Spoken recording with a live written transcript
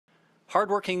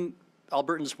Hardworking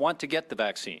Albertans want to get the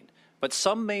vaccine, but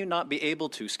some may not be able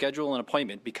to schedule an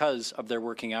appointment because of their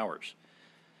working hours.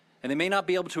 And they may not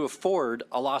be able to afford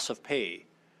a loss of pay,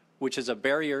 which is a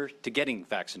barrier to getting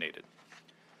vaccinated.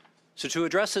 So to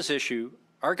address this issue,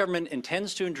 our government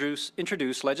intends to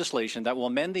introduce legislation that will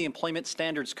amend the Employment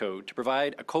Standards Code to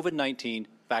provide a COVID-19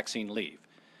 vaccine leave.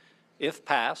 If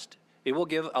passed, it will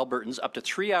give Albertans up to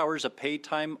 3 hours of paid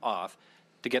time off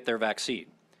to get their vaccine.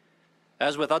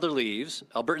 As with other leaves,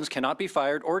 Albertans cannot be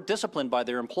fired or disciplined by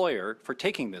their employer for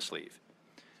taking this leave.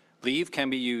 Leave can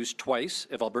be used twice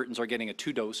if Albertans are getting a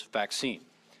 2-dose vaccine.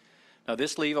 Now,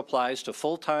 this leave applies to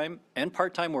full-time and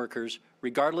part-time workers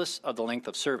regardless of the length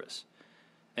of service.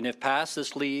 And if passed,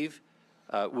 this leave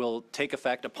will take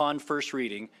effect upon first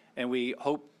reading, and we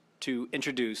hope to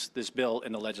introduce this bill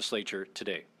in the legislature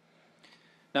today.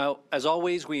 Now, as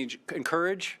always, we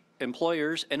encourage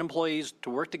employers and employees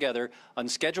to work together on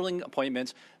scheduling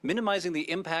appointments, minimizing the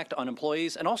impact on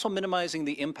employees and also minimizing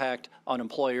the impact on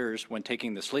employers when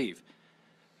taking this leave.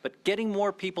 But getting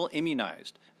more people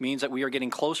immunized means that we are getting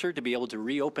closer to be able to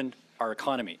reopen our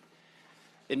economy.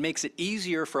 It makes it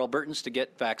easier for Albertans to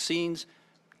get vaccines,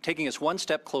 taking us one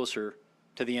step closer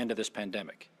to the end of this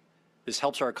pandemic. This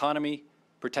helps our economy,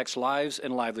 protects lives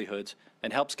and livelihoods,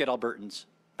 and helps get Albertans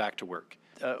back to work.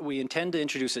 We intend to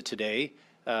introduce it today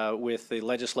with the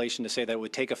legislation to say that it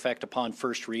would take effect upon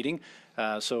first reading.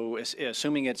 So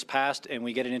assuming it's passed and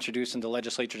we get it introduced in the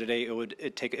legislature today, it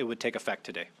would take effect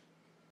today.